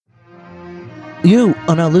You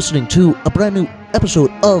are now listening to a brand new episode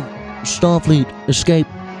of Starfleet Escape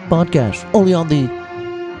Podcast, only on the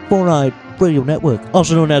Four-Eyed Radio Network,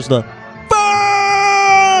 also known as the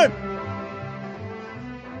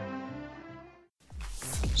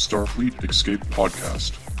Starfleet Escape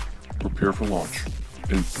Podcast. Prepare for launch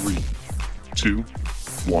in 3, 2,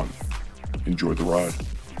 1. Enjoy the ride.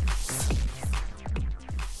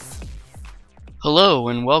 Hello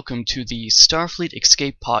and welcome to the Starfleet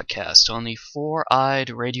Escape Podcast on the Four-Eyed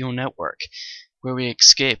Radio Network, where we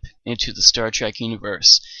escape into the Star Trek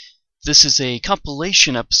universe. This is a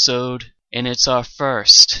compilation episode, and it's our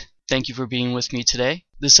first. Thank you for being with me today.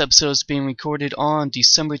 This episode is being recorded on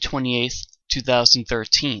December 28th,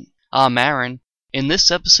 2013. I'm Aaron, and this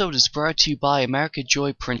episode is brought to you by America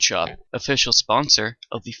Joy Print Shop, official sponsor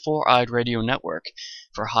of the Four-Eyed Radio Network.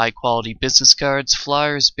 For high-quality business cards,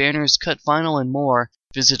 flyers, banners, cut vinyl, and more,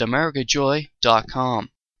 visit americajoy.com.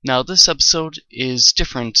 Now, this episode is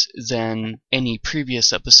different than any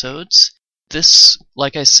previous episodes. This,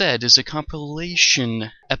 like I said, is a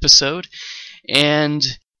compilation episode, and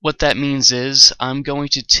what that means is I'm going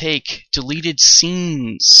to take deleted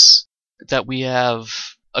scenes that we have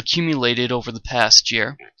accumulated over the past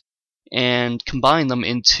year and combine them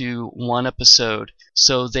into one episode.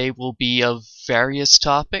 So they will be of various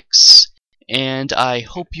topics, and I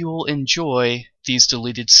hope you will enjoy these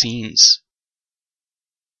deleted scenes.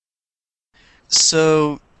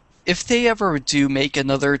 So, if they ever do make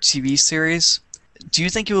another TV series, do you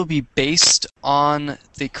think it will be based on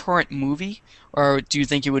the current movie, or do you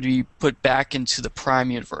think it would be put back into the Prime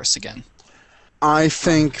universe again? I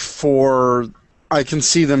think I can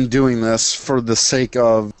see them doing this for the sake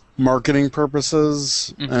of marketing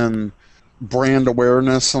purposes and brand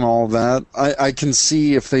awareness and all of that. I can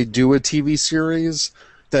see if they do a TV series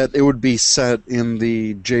that it would be set in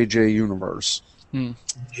the JJ universe.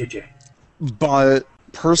 JJ. But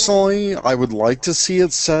personally, I would like to see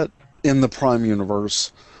it set in the Prime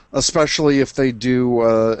universe, especially if they do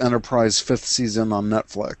Enterprise 5th season on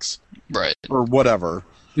Netflix. Right. Or whatever.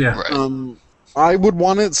 Yeah. Right. I would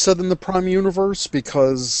want it set in the Prime universe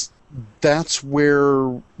because that's where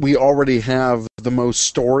we already have the most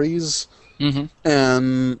stories.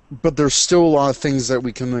 But there's still a lot of things that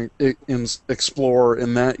we can explore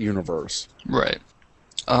in that universe. Right.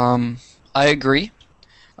 I agree.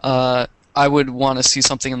 I would want to see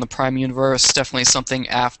something in the Prime universe, definitely something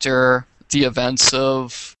after the events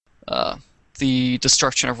of the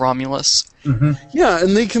destruction of Romulus. Yeah,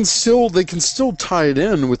 and they can still tie it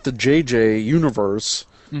in with the JJ universe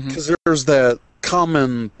because there's that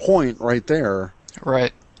common point right there.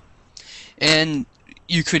 Right. And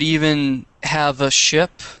you could even have a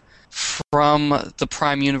ship from the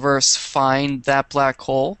Prime universe find that black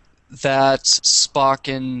hole that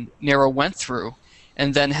Spock and Nero went through,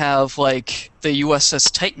 and then have like the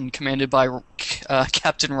USS Titan, commanded by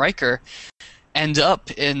Captain Riker, end up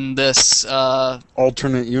in this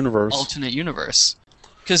alternate universe.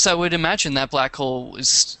 Because I would imagine that black hole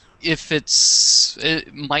it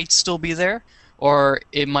might still be there, or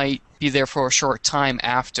it might be there for a short time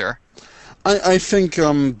after. I think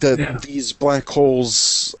that these black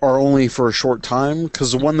holes are only for a short time,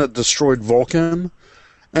 because the one that destroyed Vulcan,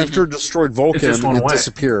 after it destroyed Vulcan, it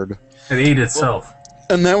disappeared. It ate itself.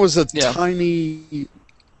 And that was a tiny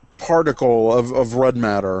particle of red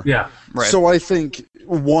matter. Yeah. Right. So I think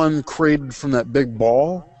one created from that big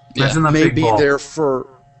ball may be there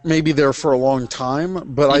for a long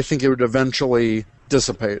time, but I think it would eventually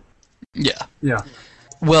dissipate. Yeah. Yeah.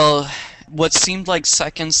 Well, what seemed like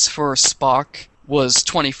seconds for Spock was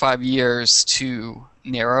 25 years to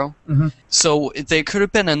Nero. So there could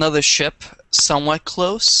have been another ship somewhat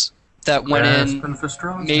close that went in.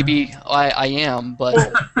 Maybe I am,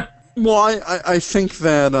 but well, I think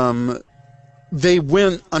that they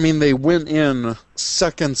went in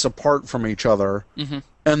seconds apart from each other,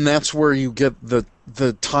 and that's where you get the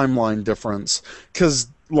timeline difference. Because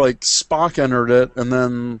like Spock entered it, and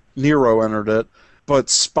then Nero entered it. But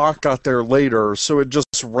Spock got there later, so it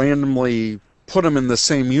just randomly put him in the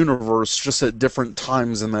same universe, just at different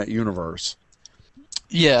times in that universe.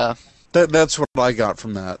 Yeah. That's what I got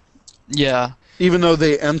from that. Yeah. Even though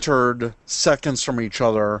they entered seconds from each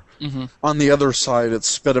other, on the other side it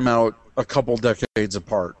spit them out a couple decades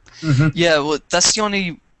apart. Yeah, well, that's the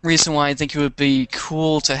only reason why I think it would be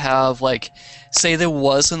cool to have, like, say there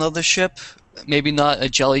was another ship, maybe not a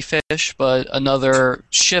jellyfish, but another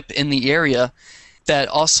ship in the area that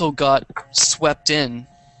also got swept in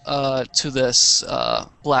to this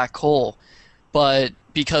black hole, but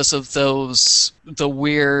because of the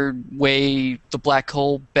weird way the black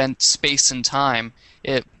hole bent space and time,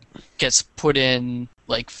 it gets put in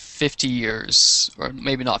like 50 years, or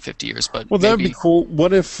maybe not 50 years, but well, that'd be cool.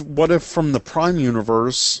 What if from the Prime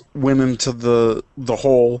universe went into the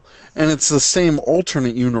hole, and it's the same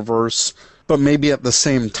alternate universe, but maybe at the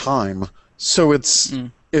same time? So it's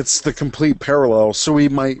the complete parallel. So we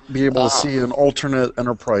might be able to see an alternate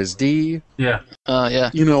Enterprise D. Yeah. Yeah.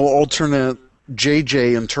 Alternate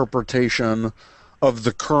JJ interpretation of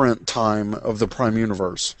the current time of the Prime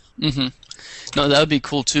universe. Mm-hmm. No, that would be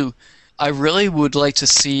cool too. I really would like to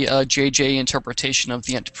see a JJ interpretation of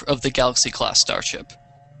the Galaxy class starship.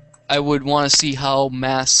 I would want to see how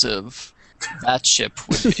massive that ship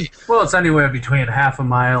would be. Well, it's anywhere between half a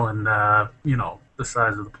mile and the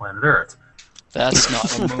size of the planet Earth. That's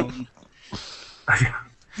not a moon.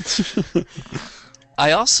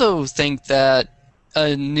 I also think that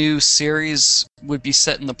a new series would be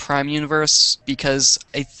set in the Prime universe because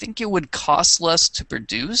I think it would cost less to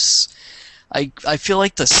produce. I feel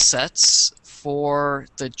like the sets for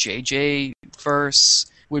the JJ verse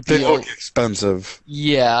would be... They look expensive.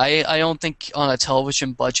 Yeah, I don't think on a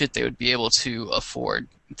television budget they would be able to afford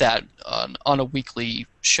that on a weekly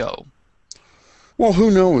show. Well,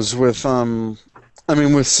 who knows with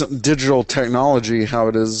with some digital technology how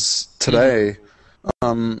it is today,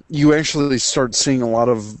 you actually start seeing a lot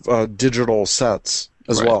of digital sets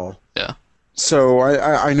as well. Yeah. So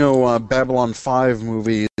I know Babylon 5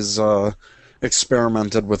 movies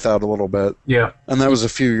experimented with that a little bit. Yeah. And that was a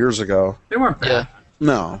few years ago. They weren't bad. Yeah.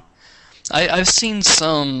 No. I've seen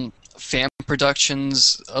some fan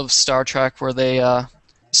productions of Star Trek where they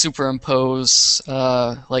superimpose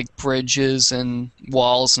like bridges and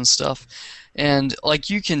walls and stuff, and like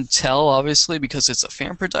you can tell obviously because it's a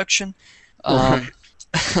fan production, Right.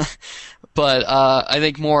 but I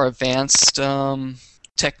think more advanced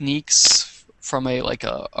techniques from a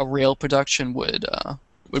rail production would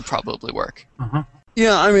probably work. Uh-huh.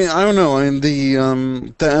 Yeah, I don't know. The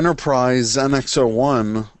Enterprise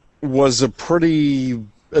NX-01 was a pretty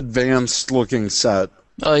advanced-looking set.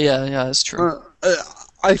 Oh yeah, that's true.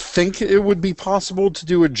 I think it would be possible to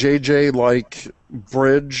do a JJ-like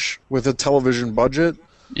bridge with a television budget.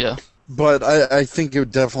 Yeah. But I think it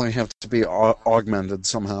would definitely have to be augmented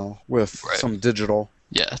somehow with some digital.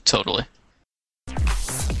 Yeah, totally.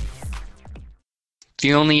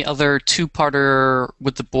 The only other two-parter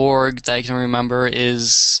with the Borg that I can remember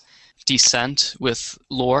is Descent with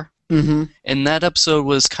Lore. Mm-hmm. And that episode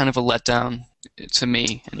was kind of a letdown to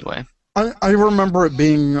me, anyway. I remember it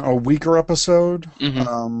being a weaker episode.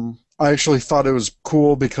 Mm-hmm. I actually thought it was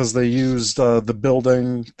cool because they used the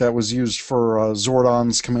building that was used for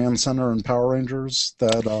Zordon's command center in Power Rangers.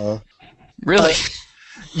 Really?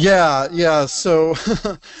 Yeah. So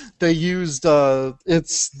they used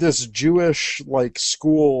it's this Jewish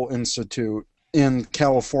school institute in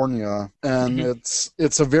California, and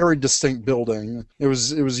it's a very distinct building. It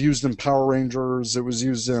was used in Power Rangers. It was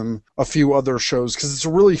used in a few other shows because it's a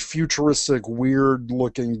really futuristic,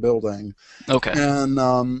 weird-looking building. Okay. And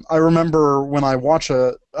I remember when I watched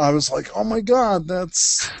it, I was like, "Oh my God,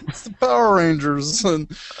 it's the Power Rangers!" And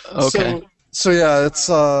okay. So yeah, it's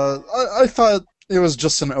I thought it was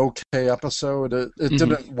just an okay episode. It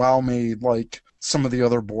didn't wow me like some of the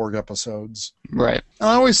other Borg episodes. Right. And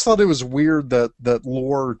I always thought it was weird that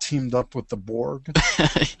Lore teamed up with the Borg.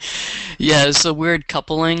 Yeah, it's a weird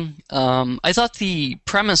coupling. I thought the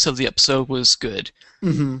premise of the episode was good.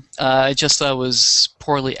 Mm-hmm. I just thought it was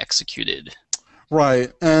poorly executed.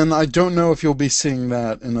 Right, and I don't know if you'll be seeing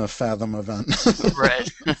that in a Fathom event.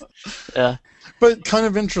 Right. Yeah. But kind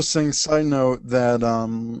of interesting side note that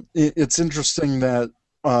it's interesting that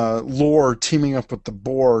Lore teaming up with the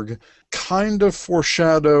Borg kind of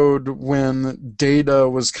foreshadowed when Data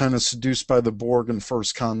was kind of seduced by the Borg in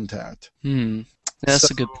First Contact.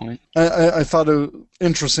 That's a good point. I thought it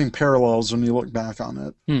interesting parallels when you look back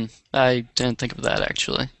on it. I didn't think of that,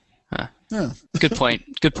 actually. Huh. Yeah. Good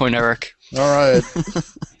point. Good point, Eric. All right.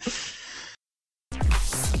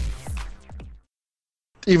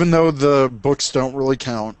 Even though the books don't really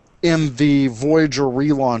count, in the Voyager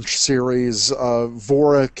relaunch series,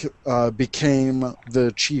 Vorik became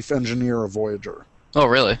the chief engineer of Voyager. Oh,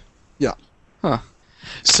 really? Yeah. Huh.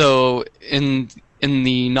 So, in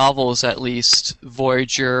the novels, at least,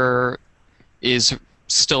 Voyager is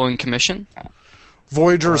still in commission?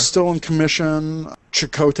 Voyager is still in commission.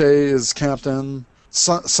 Chakotay is captain.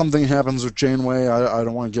 Something happens with Janeway. I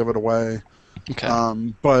don't want to give it away. Okay.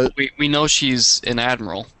 But we know she's an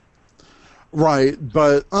admiral. Right,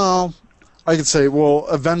 but I could say, well,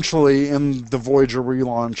 eventually in the Voyager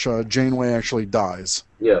relaunch, Janeway actually dies.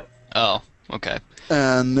 Yeah. Oh, okay.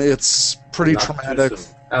 And it's pretty Not traumatic. too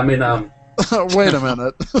soon. I mean, Wait a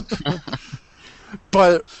minute.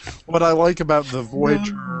 But what I like about the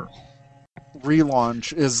Voyager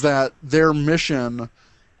relaunch is that their mission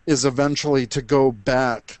is eventually to go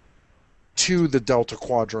back to the Delta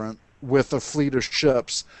Quadrant with a fleet of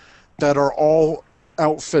ships that are all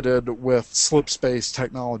outfitted with slipspace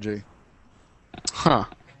technology. Huh.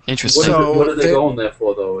 Interesting. What are they going there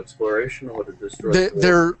for, though? Exploration or to destroy?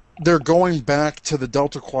 They're going back to the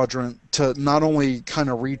Delta Quadrant to not only kind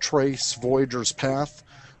of retrace Voyager's path,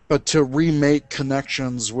 but to remake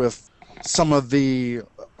connections with some of the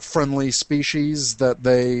friendly species that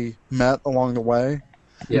they met along the way.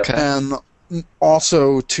 Yeah. Okay. And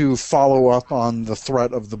also to follow up on the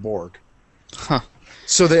threat of the Borg. Huh.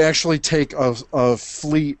 So they actually take a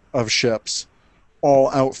fleet of ships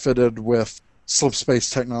all outfitted with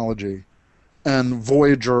slipspace technology, and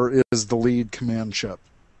Voyager is the lead command ship.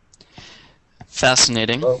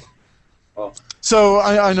 Fascinating. Oh. So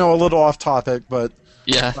I know a little off topic, but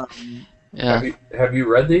Yeah. Yeah. Have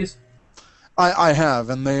you read these? I have,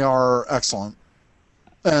 and they are excellent.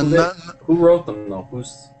 And Who wrote them, though? Do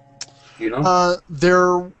you know?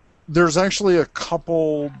 there's actually a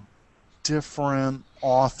couple different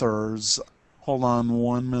authors. Hold on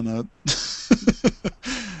 1 minute.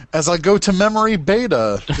 As I go to Memory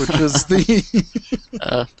Beta, which is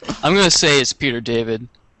the... I'm going to say it's Peter David.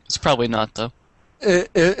 It's probably not, though.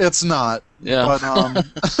 It's not. Yeah.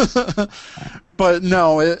 But, but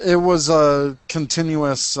no, it was a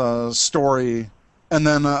continuous story, and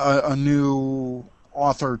then a new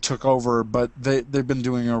author took over, but they've been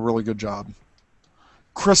doing a really good job.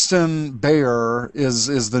 Kristen Bayer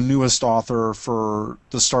is the newest author for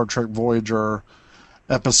the Star Trek Voyager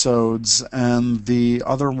episodes, and the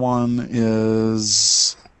other one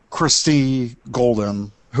is Christy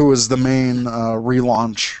Golden, who is the main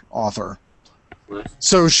relaunch author. Nice.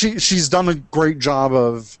 So she's done a great job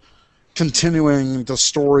of continuing the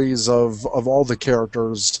stories of all the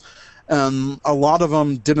characters, and a lot of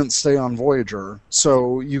them didn't stay on Voyager,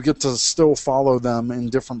 so you get to still follow them in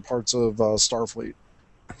different parts of Starfleet.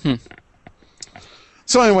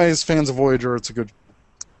 So anyways, fans of Voyager, it's a good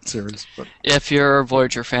series. But If you're a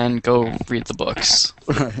Voyager fan, go read the books.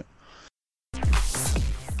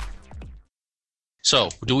 So,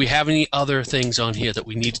 do we have any other things on here that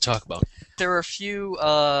we need to talk about? There were a few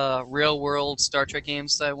real-world Star Trek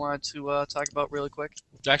games that I wanted to talk about really quick.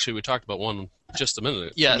 Actually, we talked about one just a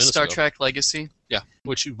minute. Yeah, minutes Star ago. Trek Legacy. Yeah,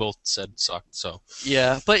 which you both said sucked. So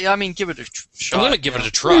Yeah, but I mean, give it a shot. I'm gonna give it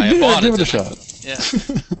a try. I bought give it. it a shot. Yeah.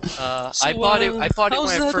 So, I bought it. I bought it how's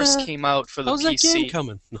when it that, first came out for the How's PC. that game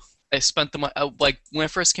coming? No. I spent the money. Like when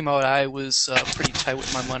it first came out, I was pretty tight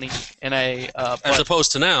with my money, and I. As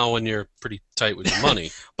opposed to now, when you're pretty tight with your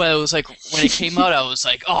money. But it was like when it came out, I was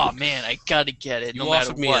like, "Oh man, I gotta get it." You no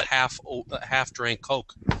matter offered me what. a half drank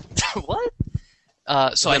Coke. What?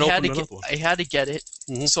 So And I then had to opened get. another one. I had to get it.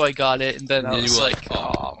 Mhm. So I got it, and then I And then was you were like, like,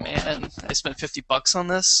 "Oh man, I spent $50 on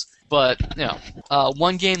this." But you know,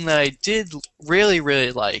 one game that I did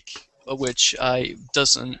really like, which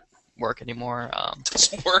doesn't work anymore.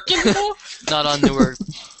 Doesn't work anymore. Not on newer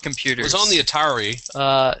It computers. was on the Atari.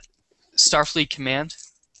 Starfleet Command.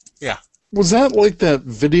 Was that like that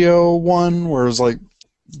video one where it was like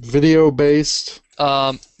video based?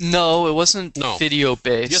 No, it wasn't No. video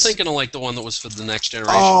based. You're thinking of like the one that was for the next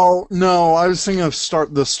generation. Oh no, I was thinking of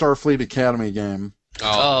the Starfleet Academy game.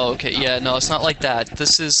 Oh, okay. Yeah, no, it's not like that.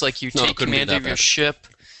 This is like you No, it take couldn't be command that of your bad. ship,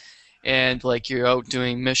 and like you're out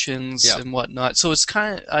doing missions Yeah. and whatnot. So it's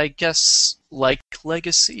kind of, I guess, like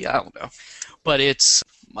Legacy. I don't know, but it's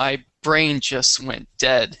my brain just went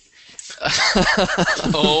dead.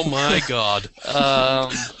 Oh my God.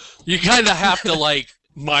 You kind of have to like.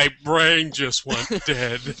 My brain just went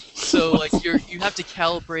dead. So like you have to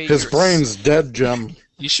calibrate. His your brain's dead, Jim.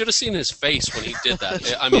 You should have seen his face when he did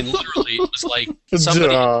that. I mean, literally, it was like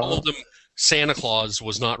somebody told him Santa Claus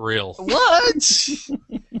was not real. What?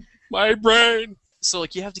 My brain. So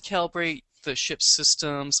like you have to calibrate the ship's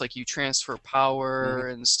systems, like you transfer power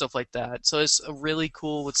and stuff like that. So it's a really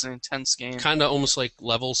cool. It's an intense game. Kind of almost like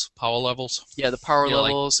levels, power levels. Yeah, the power Yeah, like-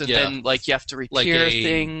 levels, and yeah. then like you have to repair Like a-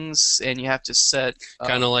 things, and you have to set.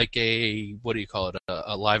 Kind of like a, what do you call it,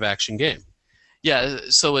 a live action game. Yeah,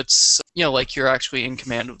 so it's like you're actually in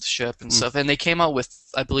command of the ship and stuff. And they came out with,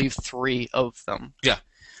 I believe, 3 of them. Yeah.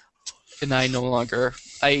 And I no longer.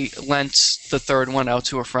 I lent the third one out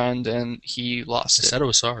to a friend, and he lost I it. said I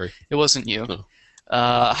was sorry. It wasn't you. No.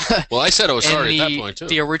 Uh, Well, I said I was sorry and at that point, too.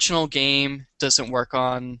 The original game doesn't work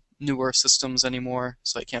on newer systems anymore,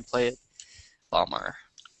 so I can't play it. Bummer.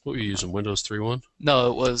 What were you using, Windows 3.1?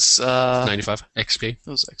 No, it was 95? XP? it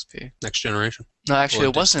was XP. Next generation? No, actually, Or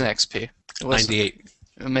it wasn't XP. It was 98.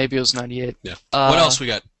 Maybe it was 98. Yeah. Uh, What else we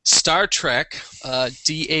got? Star Trek.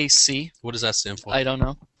 DAC. What does that stand for? I don't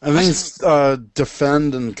know. I think it's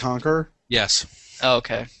Defend and Conquer. Yes. Oh,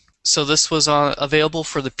 okay. So this was available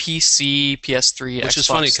for the PC, PS3, Which Xbox is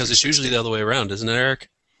funny because it's 360. usually the other way around, isn't it, Eric?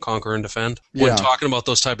 Conquer and Defend. Yeah. When talking about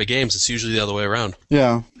those type of games, it's usually the other way around.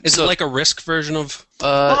 Yeah. Is it like a Risk version of?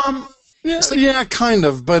 Yeah, kind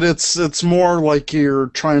of, but it's more like you're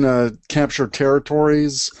trying to capture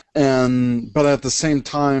territories, but at the same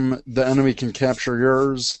time, the enemy can capture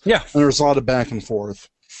yours. Yeah. And there's a lot of back and forth.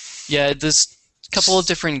 Yeah, there's a couple of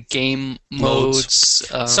different game modes.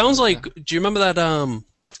 Sounds like. Do you remember that?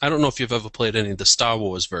 I don't know if you've ever played any of the Star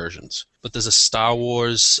Wars versions, but there's a Star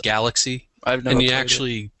Wars Galaxy. I've never and you played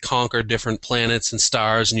actually conquer different planets and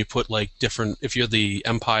stars, and you put like different. If you're the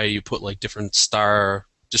Empire, you put like different star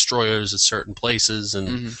destroyers at certain places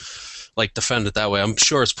and like defend it that way. I'm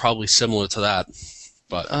sure it's probably similar to that.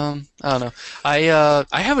 But I don't know. I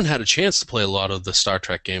haven't had a chance to play a lot of the Star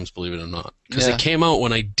Trek games, believe it or not, because they came out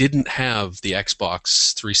when I didn't have the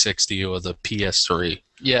Xbox 360 or the PS3.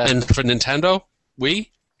 Yeah. And for Nintendo Wii,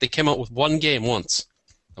 they came out with one game once.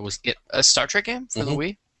 That was it. A Star Trek game for the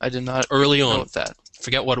Wii? I did not early on. know that.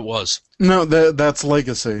 Forget what it was. No, that's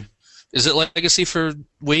Legacy. Is it Legacy for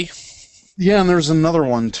Wii? Yeah, and there's another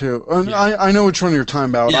one too. I know which one you're talking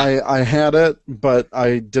about. Yeah. I had it, but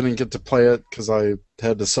I didn't get to play it because I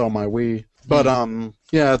had to sell my Wii. But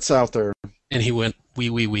yeah, it's out there. And he went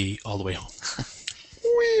Wii all the way home.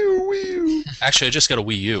 Wii. Actually, I just got a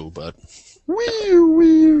Wii U, but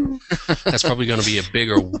Wii. that's probably going to be a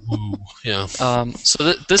bigger woo. Yeah.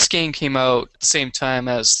 So this game came out the same time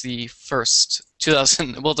as the first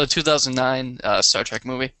 2009 Star Trek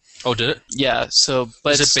movie. Oh, did it? Yeah. So,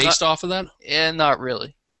 but is it based off of that? Yeah, not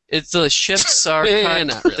really. The ships are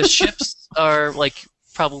not really. The ships are like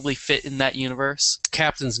probably fit in that universe.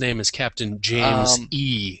 Captain's name is Captain James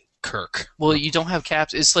E. Kirk. Well, you don't have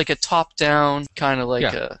caps. It's like a top-down kind of like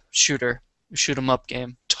a shoot 'em up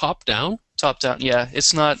game. Top down? Top down. Yeah.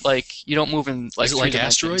 It's not like you don't move in like. Is it like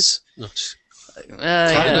Asteroids? No.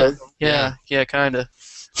 Yeah, kind of.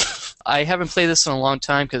 I haven't played this in a long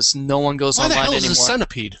time because no one goes Why online the hell anymore. is a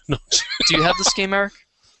centipede? No. Do you have this game, Eric?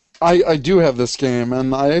 I do have this game,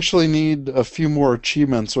 and I actually need a few more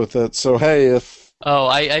achievements with it. So hey, if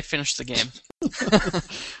I finished the game.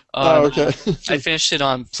 okay. I finished it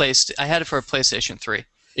on PlayStation. I had it for a PlayStation 3.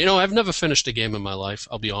 You know, I've never finished a game in my life.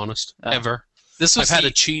 I'll be honest, ever. I've had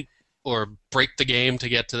to cheat or break the game to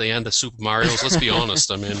get to the end of Super Mario's. Let's be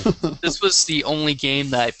honest. I mean, this was the only game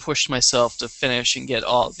that I pushed myself to finish and get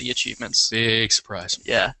all the achievements. Big surprise.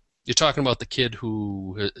 Yeah. You're talking about the kid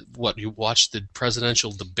who, you watched the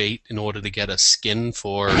presidential debate in order to get a skin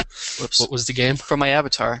for, what was the game? For my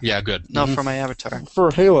avatar. Yeah, good. No, for my avatar. For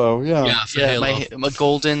Halo, yeah. Yeah, for Halo. My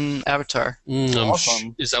golden avatar.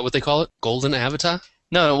 Awesome. Is that what they call it? Golden avatar?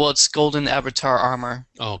 No, well, it's golden avatar armor.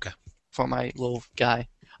 Oh, okay. For my little guy.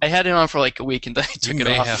 I had it on for like a week and then I took you it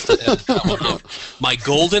may off. Have to edit that one out. My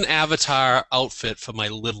golden avatar outfit for my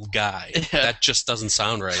little guy. Yeah. That just doesn't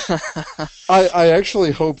sound right. I actually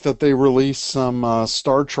hope that they release some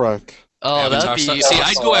Star Trek. Oh, that'd be... See,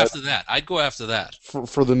 I'd go after that.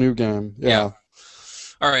 For the new game, yeah.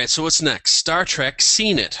 All right, so what's next? Star Trek,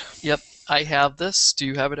 seen it. Yep, I have this. Do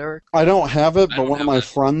you have it, Eric? I don't have it, but one of my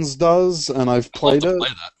friends does, and I've played it. Play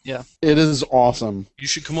that. Yeah. It is awesome. You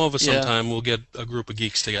should come over sometime. We'll get a group of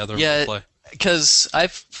geeks together and we'll play. Because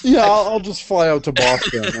I'll just fly out to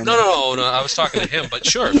Boston. No. I was talking to him, but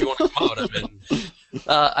sure, if you want to come out,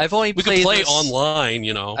 I mean, we could play online,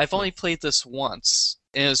 you know. I've only played this once,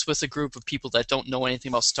 and it was with a group of people that don't know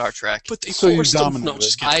anything about Star Trek. But they forced them. No,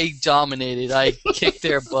 just kidding. I dominated. I kicked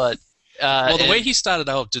their butt. Well, the way he started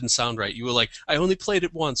out didn't sound right. You were like, I only played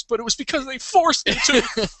it once, but it was because they forced me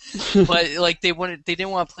to. But like they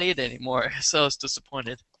didn't want to play it anymore, so I was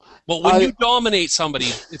disappointed. Well, when you dominate somebody,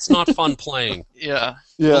 it's not fun playing. Yeah.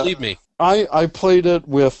 Believe me. I played it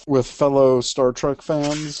with fellow Star Trek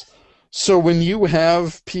fans. So when you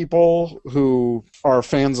have people who are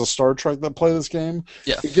fans of Star Trek that play this game,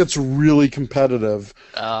 it gets really competitive.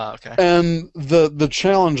 Okay. And the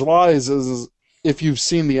challenge lies is if you've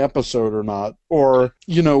seen the episode or not, or,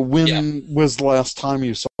 you know, when was the last time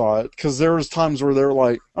you saw it? Because there was times where they're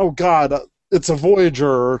like, oh, God, it's a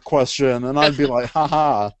Voyager question, and I'd be like,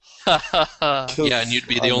 ha-ha. Yeah, and you'd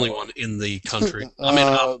be the only one in the country. I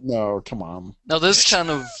mean, no, come on. No, this kind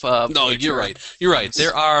of... no, you're right. You're right.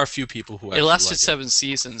 There are a few people who actually It lasted like 7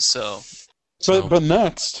 seasons, so... But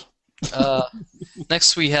next...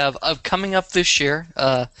 next we have, coming up this year,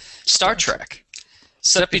 Star Trek.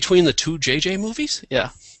 Set between the two JJ movies? Yeah.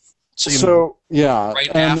 So yeah,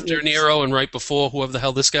 right after Nero and right before whoever the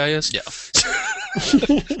hell this guy is. Yeah.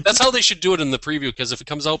 That's how they should do it in the preview, because if it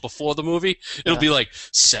comes out before the movie, it'll be like,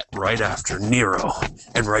 set right after Nero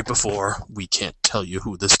and right before we can't tell you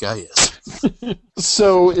who this guy is.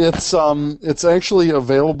 So it's actually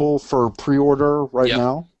available for pre-order right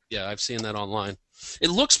now. Yeah, I've seen that online. It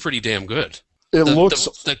looks pretty damn good. It looks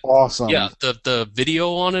awesome. Yeah, the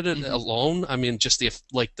video on it alone, I mean, just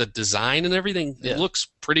the design and everything, it looks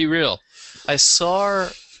pretty real. I saw,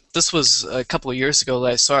 this was a couple of years ago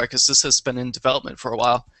that I saw it, because this has been in development for a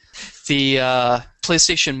while. The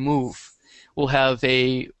PlayStation Move will have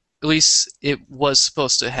at least it was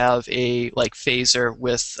supposed to have a phaser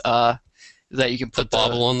with that you can put the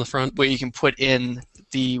bobble on the front, where you can put in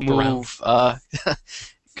the Move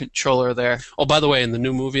controller there. Oh, by the way, in the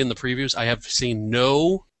new movie, in the previews, I have seen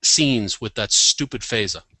no scenes with that stupid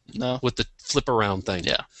phaser. No. With the flip around thing.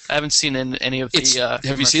 Yeah. I haven't seen any of the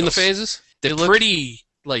have you seen the phasers? They're pretty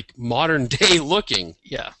modern day looking.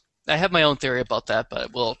 Yeah. I have my own theory about that,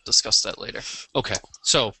 but we'll discuss that later. Okay.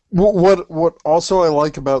 So what also I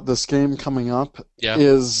like about this game coming up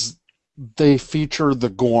is they feature the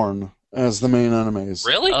Gorn as the main enemies.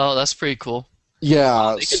 Really? Oh, that's pretty cool.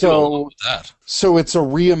 Yeah, they could do a lot with that. So it's a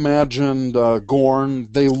reimagined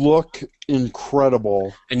Gorn. They look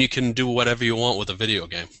incredible. And you can do whatever you want with a video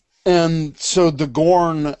game. And so the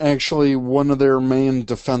Gorn, actually, one of their main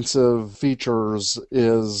defensive features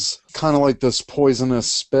is kind of like this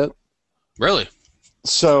poisonous spit. Really?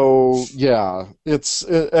 So, yeah, it's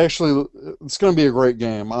going to be a great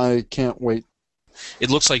game. I can't wait. It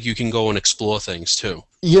looks like you can go and explore things, too.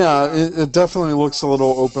 Yeah, it definitely looks a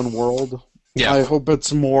little open world. Yeah. I hope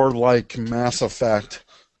it's more like Mass Effect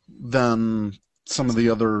than some of the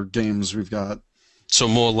other games we've got. So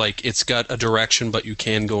more like it's got a direction, but you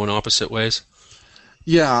can go in opposite ways?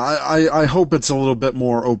 Yeah, I hope it's a little bit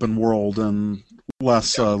more open world and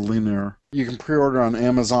less linear. You can pre-order on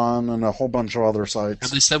Amazon and a whole bunch of other sites.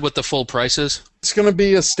 Have they said what the full price is? It's going to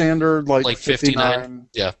be a standard like $59.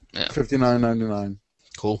 Yeah. $59.99.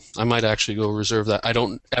 Cool. I might actually go reserve that. I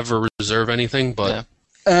don't ever reserve anything, but... Yeah.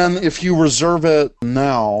 And if you reserve it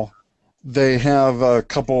now, they have a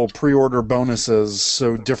couple pre-order bonuses,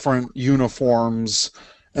 so different uniforms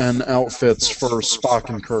and outfits for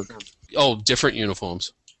Spock and Kirk. Oh, different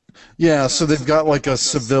uniforms. Yeah, so they've got like a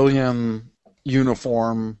civilian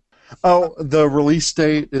uniform. Oh, the release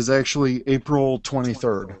date is actually April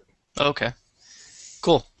 23rd. Okay.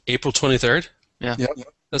 Cool. April 23rd? Yeah. Yep.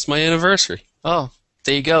 That's my anniversary. Oh,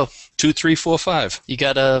 there you go. 2, 3, 4, 5. You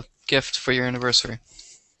got a gift for your anniversary.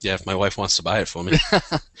 Yeah, if my wife wants to buy it for me.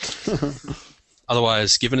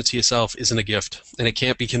 Otherwise, giving it to yourself isn't a gift, and it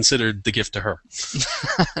can't be considered the gift to her.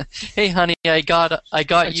 Hey, honey, I got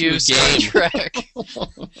you Star Trek.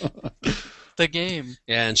 The game.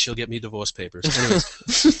 Yeah, and she'll get me divorce papers.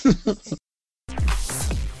 Anyways.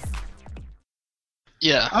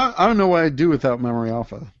 Yeah. I don't know what I'd do without Memory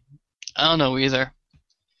Alpha. I don't know either.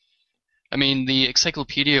 I mean, the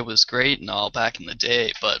encyclopedia was great and all back in the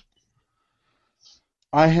day, but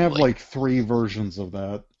I have like 3 versions of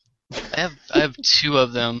that. I have 2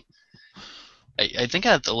 of them. I think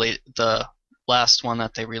I have the last one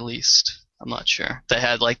that they released. I'm not sure. They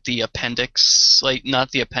had like the appendix, like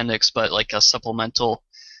not the appendix, but like a supplemental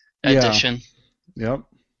edition. Yep.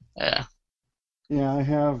 Yeah. Yeah, I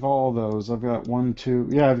have all those. I've got 1, 2.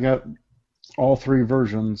 Yeah, I've got all 3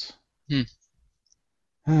 versions.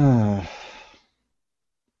 Damn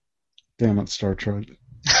it, Star Trek.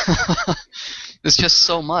 There's just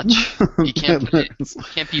so much. You can't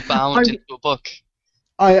be bound into a book.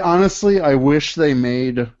 I wish they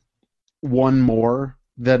made one more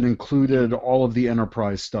that included all of the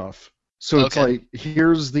Enterprise stuff. So it's like,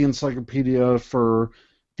 here's the encyclopedia for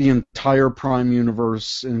the entire Prime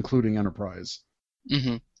universe, including Enterprise.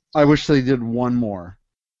 Mm-hmm. I wish they did one more.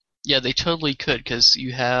 Yeah, they totally could, because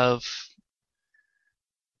you have...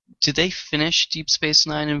 Did they finish Deep Space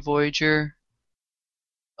Nine and Voyager?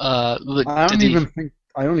 I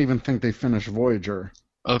don't even think they finished Voyager.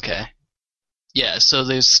 Okay. Yeah, so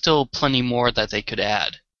there's still plenty more that they could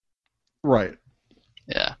add. Right.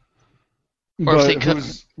 Yeah. Or if they could.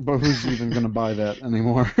 But who's even going to buy that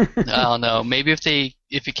anymore? I don't know. Maybe if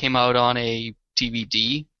it came out on a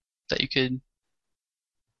DVD that you could.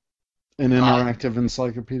 An interactive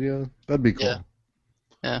encyclopedia? That'd be cool.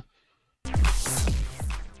 Yeah.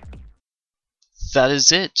 That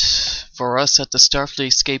is it for us at the Starfleet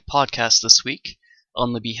Escape podcast this week.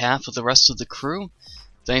 On the behalf of the rest of the crew,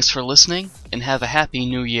 thanks for listening, and have a happy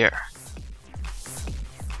new year.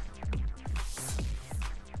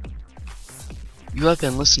 You have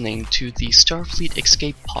been listening to the Starfleet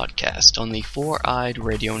Escape podcast on the Four-Eyed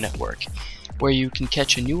Radio Network, where you can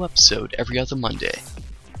catch a new episode every other Monday.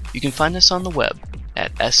 You can find us on the web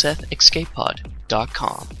at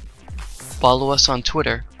sfescapepod.com. Follow us on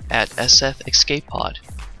Twitter at sfescapepod.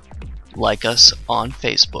 Like us on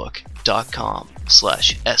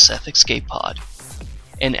facebook.com/sfescapepod.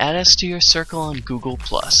 And add us to your circle on Google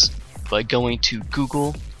Plus by going to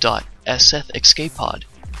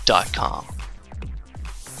google.sfescapepod.com.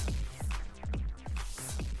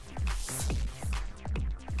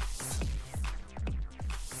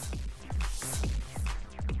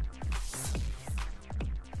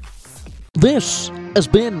 This has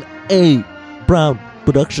been a proud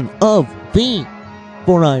production of the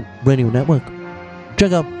Four-Eyed Radio Network.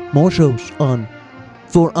 Check out more shows on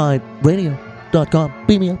foureyedradio.com.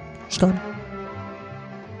 Beam me up, Scott.